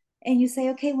 and you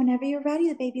say, okay, whenever you're ready,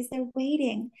 the baby's there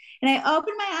waiting. And I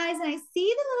open my eyes, and I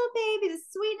see the little baby, the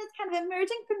sweetness kind of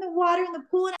emerging from the water in the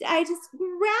pool, and I just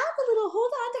grab a little,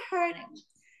 hold on to her, and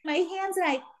my hands, and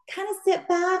I kind of sit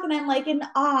back, and I'm like in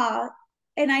awe.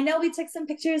 And I know we took some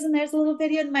pictures and there's a little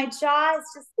video, and my jaw is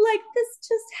just like, this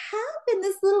just happened,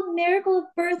 this little miracle of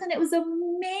birth. And it was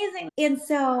amazing. And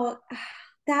so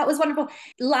that was wonderful.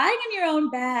 Lying in your own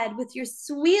bed with your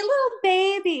sweet little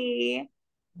baby,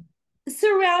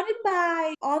 surrounded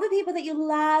by all the people that you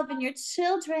love and your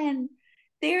children.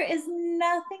 There is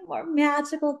nothing more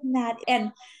magical than that.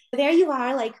 And there you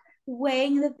are, like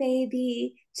weighing the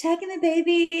baby, checking the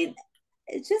baby.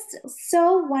 It's just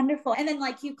so wonderful. And then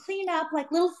like you clean up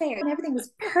like little fairy and everything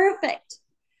was perfect.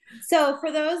 So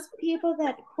for those people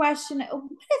that question, what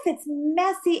if it's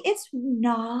messy? It's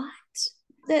not.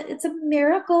 It's a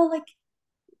miracle. Like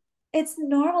it's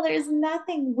normal. There's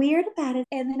nothing weird about it.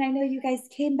 And then I know you guys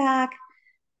came back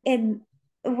and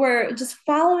were just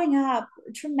following up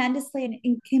tremendously,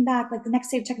 and came back like the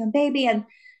next day to check on the baby, and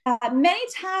many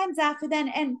times after then,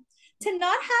 and to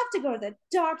not have to go to the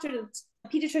doctor, to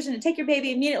pediatrician, to take your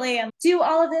baby immediately and do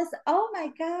all of this. Oh my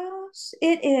gosh,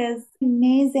 it is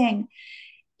amazing.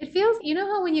 It feels, you know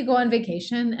how when you go on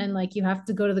vacation and like you have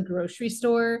to go to the grocery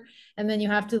store and then you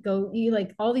have to go, you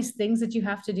like all these things that you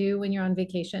have to do when you're on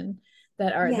vacation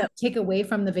that take away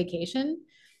from the vacation.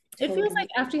 It feels like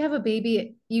after you have a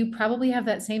baby, you probably have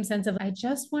that same sense of, I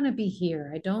just want to be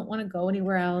here. I don't want to go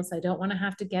anywhere else. I don't want to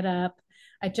have to get up.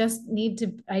 I just need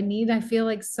to, I feel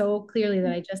like so clearly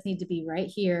that I just need to be right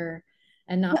here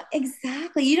and not. Well,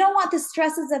 exactly. You don't want the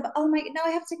stresses of, oh my, now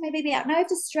I have to take my baby out. Now I have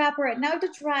to strap her. Now I have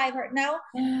to drive her. Now,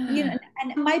 you know,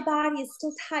 and my body is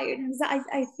still tired. And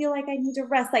I feel like I need to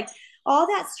rest. Like all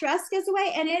that stress goes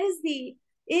away. And it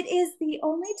is the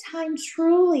only time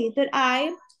truly that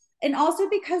and also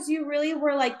because you really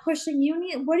were like pushing,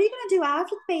 what are you going to do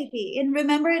after the baby? And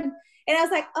remember, and I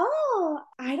was like, oh,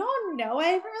 I don't know. I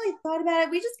haven't really thought about it.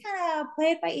 We just kind of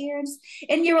play it by ear.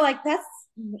 And you were like, that's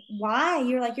why.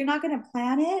 You're like, you're not going to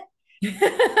plan it.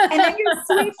 And then your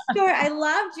sweet story. I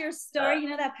loved your story. You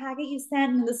know, that packet you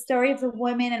sent, and the story of the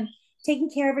woman and taking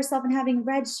care of herself and having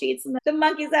red sheets and the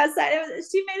monkeys outside.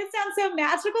 She made it sound so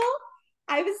magical.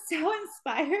 I was so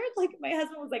inspired. Like my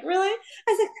husband was like, really?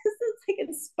 I was like, this is like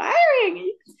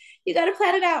inspiring. You got to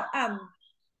plan it out.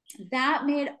 That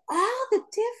made all the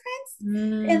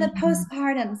difference in the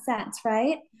postpartum sense,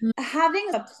 right? Having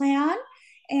a plan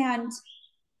and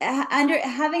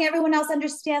having everyone else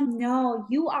understand, no,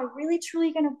 you are really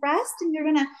truly going to rest and you're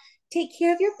going to take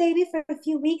care of your baby for a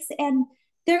few weeks, and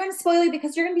they're going to spoil you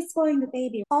because you're going to be spoiling the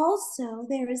baby. Also,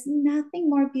 there is nothing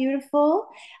more beautiful.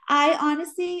 I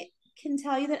honestly can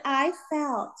tell you that I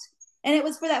felt, and it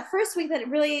was for that first week that it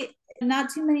really, not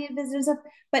too many visitors,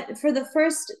 but for the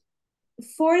first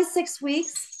 4 to 6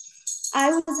 weeks, I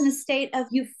was in a state of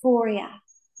euphoria.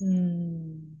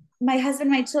 My husband,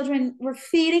 my children were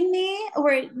feeding me,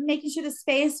 were making sure the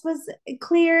space was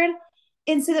cleared.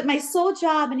 And so that my sole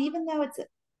job, and even though it's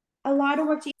a lot of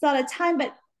work, it's a lot of time,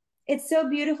 but It's so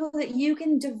beautiful that you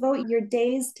can devote your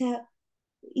days to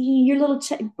your little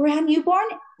brand newborn.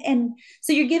 And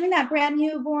so you're giving that brand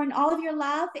newborn all of your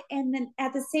love. And then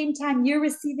at the same time, you're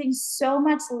receiving so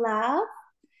much love.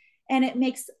 And it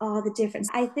makes all the difference.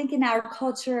 I think in our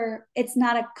culture, it's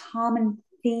not a common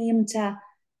theme to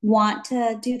want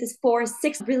to do this 4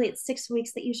 6, really, it's 6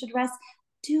 weeks that you should rest.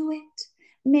 Do it,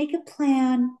 make a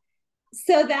plan.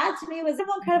 So that to me was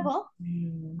incredible.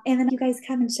 Mm-hmm. And then you guys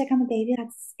come and check on the baby.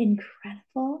 That's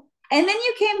incredible. And then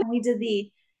you came and we did the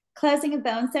closing of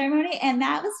bone ceremony. And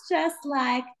that was just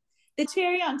like the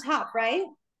cherry on top, right?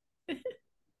 And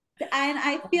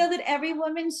I feel that every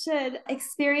woman should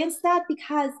experience that,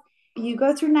 because you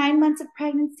go through 9 months of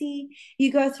pregnancy,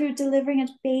 you go through delivering a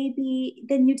baby,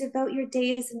 then you devote your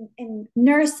days in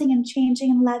nursing and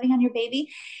changing and loving on your baby.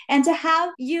 And to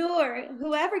have you or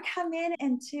whoever come in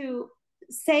and to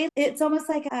say, it's almost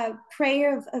like a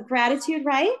prayer of gratitude,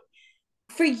 right?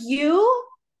 For you,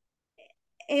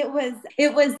 it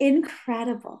was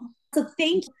incredible. So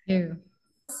thank you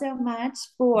so much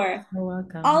for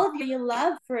all of your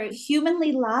love, for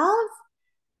humanly love,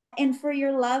 and for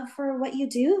your love for what you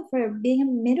do, for being a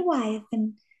midwife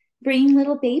and bringing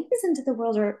little babies into the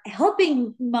world, or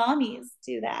helping mommies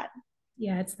do that.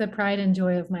 Yeah, it's the pride and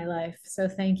joy of my life. So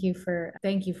thank you for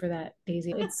that,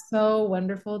 Daisy. It's so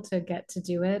wonderful to get to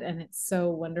do it, and it's so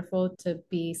wonderful to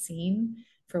be seen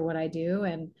for what I do.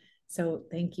 And so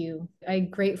thank you. I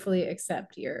gratefully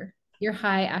accept your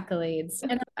high accolades.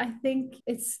 And I think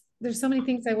there's so many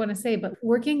things I want to say, but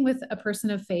working with a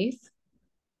person of faith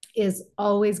is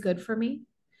always good for me,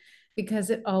 because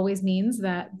it always means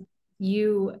that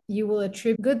you will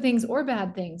attribute good things or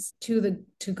bad things to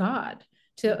God,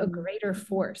 to a greater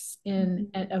force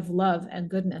of love and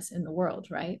goodness in the world,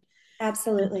 right?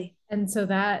 Absolutely. And so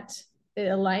that it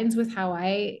aligns with how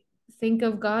I think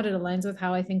of God. It aligns with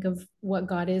how I think of what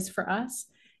God is for us.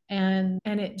 And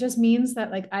it just means that,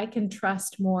 like, I can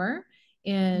trust more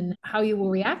in how you will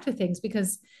react to things,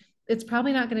 because it's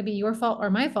probably not going to be your fault or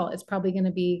my fault. It's probably going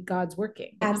to be God's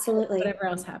working. Absolutely. Whatever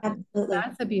else happens. Absolutely.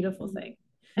 That's a beautiful thing.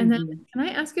 And then, can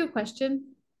I ask you a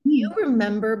question? Do you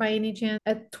remember, by any chance,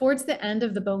 towards the end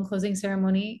of the bone closing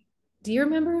ceremony, do you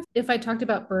remember if I talked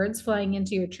about birds flying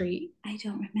into your tree? I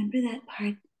don't remember that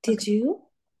part. Did you?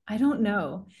 I don't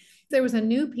know. There was a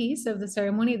new piece of the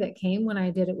ceremony that came when I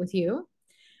did it with you.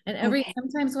 And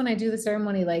sometimes when I do the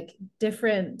ceremony, like,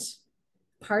 different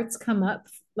parts come up,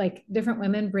 like different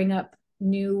women bring up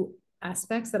new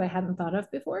aspects that I hadn't thought of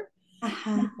before.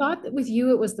 I thought that with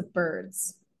you, it was the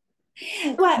birds.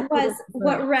 What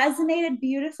resonated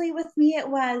beautifully with me,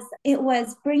 it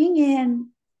was bringing in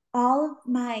all of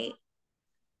my,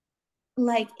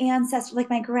 like, ancestors, like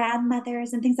my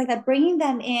grandmothers and things like that, bringing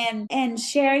them in and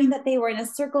sharing that they were in a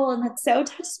circle, and that so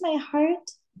touched my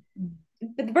heart.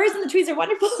 But the birds and the trees are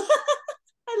wonderful.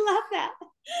 I love that.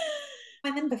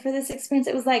 And then for this experience,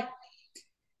 it was like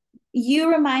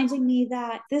you reminding me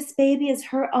that this baby is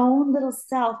her own little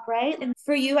self, right? And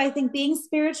for you, I think being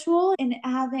spiritual and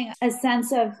having a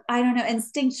sense of, I don't know,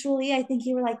 instinctually, I think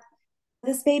you were like,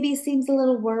 this baby seems a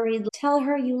little worried. Tell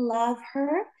her you love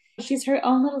her. She's her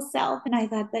own little self. And I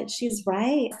thought that she's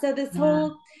right. So this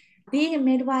whole being a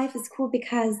midwife is cool,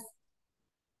 because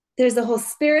there's a whole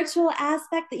spiritual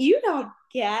aspect that you don't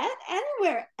get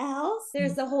anywhere else.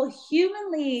 There's a whole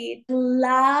humanly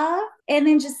love, and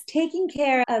then just taking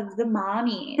care of the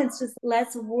mommy. It's just,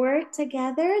 let's work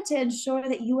together to ensure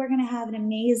that you are going to have an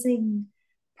amazing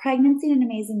pregnancy and an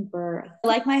amazing birth.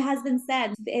 Like my husband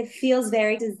said, it feels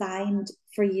very designed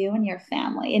for you and your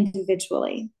family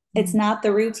individually. It's not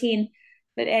the routine.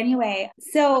 But anyway,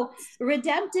 so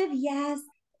redemptive, yes.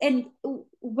 And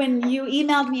when you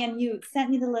emailed me and you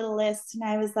sent me the little list, and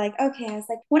I was like, okay, I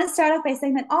want to start off by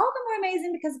saying that all of them were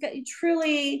amazing, because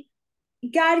truly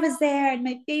God was there, and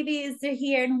my babies are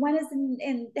here, and one is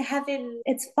in heaven.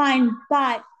 It's fine.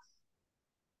 But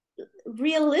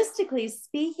realistically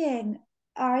speaking,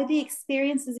 are the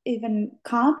experiences even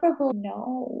comparable?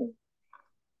 No.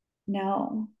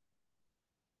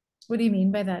 What do you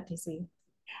mean by that, DC?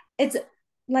 It's,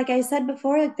 like I said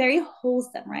before, very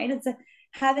wholesome, right? It's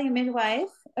having a midwife,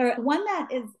 or one that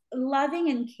is loving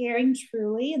and caring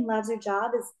truly and loves her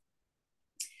job, is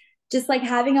just like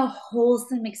having a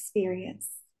wholesome experience.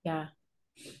 Yeah.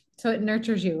 So it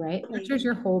nurtures you, right? It nurtures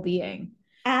your whole being.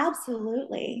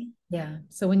 Absolutely. Yeah.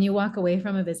 So when you walk away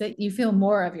from a visit, you feel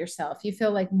more of yourself. You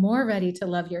feel like more ready to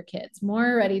love your kids,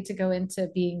 more ready to go into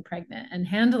being pregnant and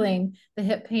handling the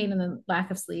hip pain and the lack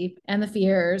of sleep and the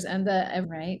fears and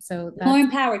right. So that's more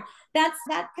empowered. That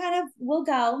kind of will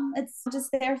go. It's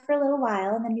just there for a little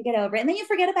while, and then you get over it, and then you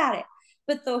forget about it.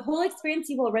 But the whole experience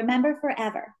you will remember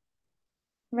forever.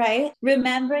 right?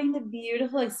 Remembering the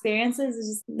beautiful experiences is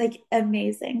just like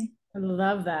amazing. I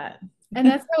love that. And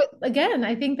that's how again,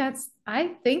 I think that's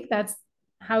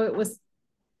how it was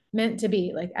meant to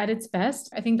be. Like at its best,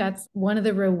 I think that's one of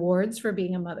the rewards for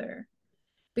being a mother.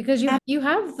 Because you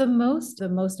have the most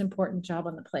important job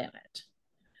on the planet.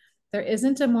 There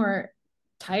isn't a more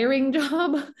tiring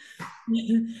job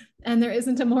and there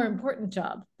isn't a more important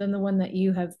job than the one that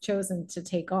you have chosen to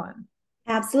take on.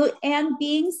 Absolutely. And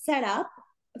being set up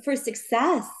for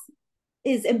success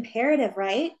is imperative,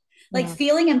 right? Like Yeah.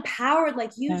 feeling empowered,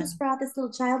 like you Yeah. just brought this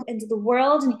little child into the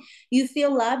world and you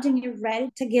feel loved and you're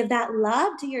ready to give that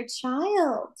love to your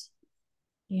child.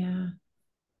 Yeah.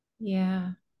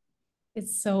 Yeah.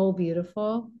 It's so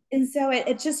beautiful. And so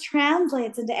it just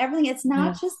translates into everything. It's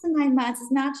not Yes. just the 9 months,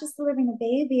 it's not just delivering a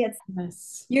baby. It's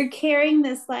Yes. you're carrying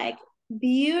this like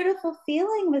beautiful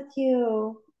feeling with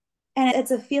you. And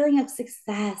it's a feeling of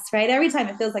success, right? Every time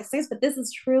it feels like success, but this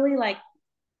is truly like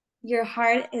your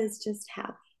heart is just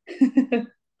happy.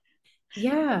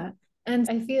 Yeah. And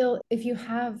I feel if you,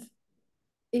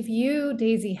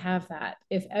 Daisy, have that,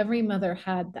 if every mother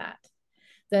had that,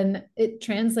 then it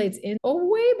translates in a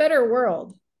way better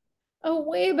world, a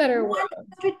way better world.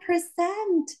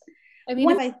 100%. I mean,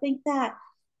 One, I think that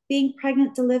being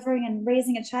pregnant, delivering, and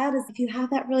raising a child is if you have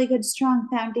that really good, strong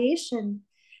foundation,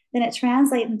 then it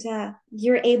translates into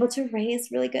you're able to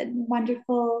raise really good,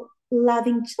 wonderful,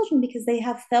 loving children because they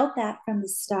have felt that from the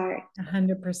start.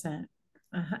 100%.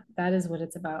 That is what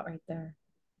it's about right there.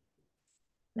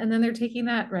 And then they're taking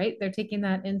that, right? They're taking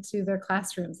that into their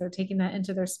classrooms. They're taking that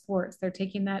into their sports. They're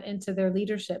taking that into their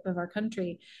leadership of our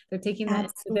country. They're taking that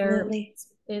Absolutely.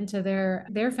 into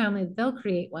their family that they'll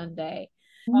create one day.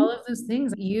 Mm-hmm. All of those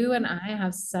things. You and I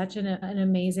have such an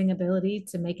amazing ability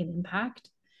to make an impact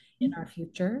in our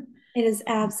future. It is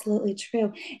absolutely true.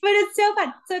 But it's so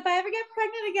fun. So if I ever get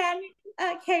pregnant again,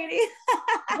 Katie,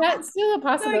 That's still a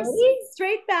possibility. going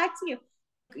straight back to you.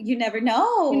 You never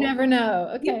know. You never know.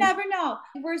 Okay. You never know.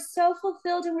 We're so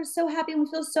fulfilled and we're so happy and we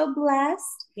feel so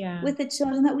blessed with the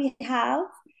children that we have.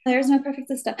 There's no perfect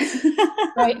system.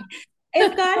 Right.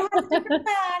 If God has a different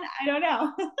plan, I don't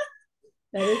know.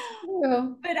 That is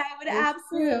true. But I would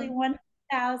absolutely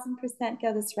 1000%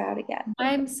 go this route again.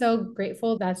 I'm so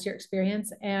grateful that's your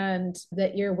experience and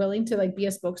that you're willing to like be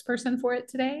a spokesperson for it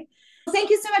today. Thank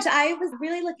you so much. I was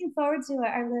really looking forward to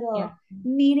our little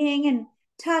meeting and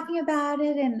talking about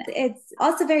it. And it's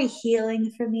also very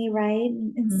healing for me, right?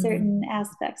 In certain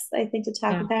aspects, I think, to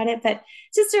talk about it. But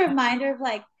just a reminder of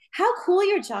like how cool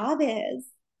your job is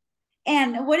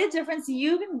and what a difference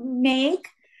you can make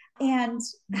and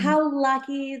how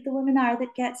lucky the women are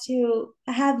that get to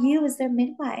have you as their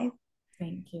midwife.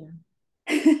 Thank you.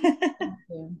 Thank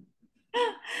you.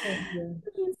 Thank you.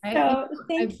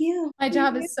 Thank you. My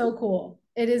job is so cool.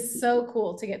 It is so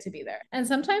cool to get to be there. And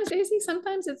sometimes, Daisy,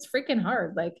 sometimes it's freaking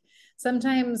hard. Like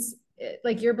sometimes,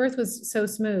 like your birth was so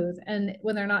smooth, and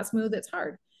when they're not smooth, it's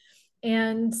hard.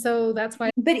 And so that's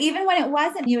why. But even when it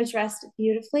wasn't, you addressed it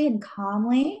beautifully and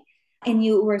calmly, and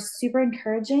you were super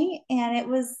encouraging, and it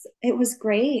was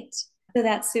great. So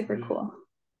that's super cool.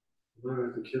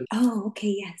 Oh,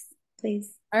 okay, yes,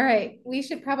 please. All right, we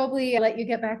should probably let you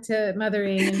get back to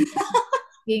mothering and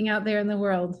being out there in the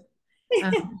world.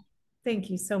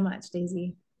 Thank you so much,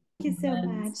 Daisy. Thank you so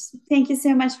much. Thank you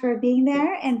so much for being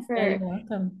there and for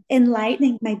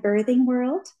enlightening my birthing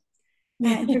world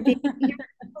and for being your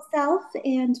self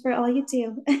and for all you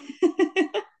do.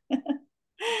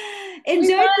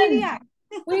 Enjoy PBR.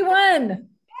 We won.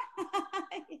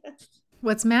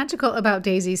 What's magical about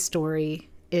Daisy's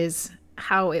story is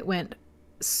how it went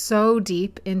so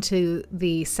deep into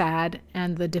the sad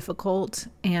and the difficult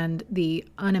and the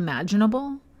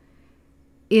unimaginable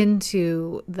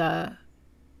into the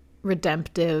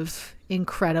redemptive,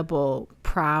 incredible,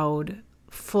 proud,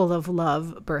 full of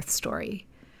love birth story.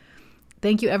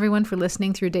 Thank you everyone for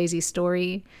listening through Daisy's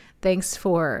story. Thanks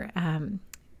for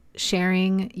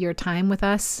sharing your time with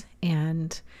us,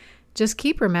 and just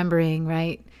keep remembering,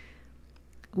 right?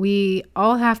 We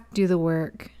all have to do the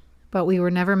work, but we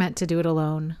were never meant to do it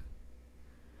alone.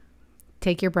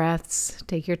 Take your breaths,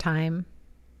 take your time,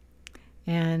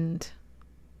 and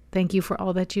thank you for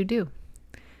all that you do.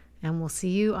 And we'll see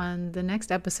you on the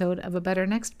next episode of A Better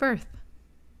Next Birth.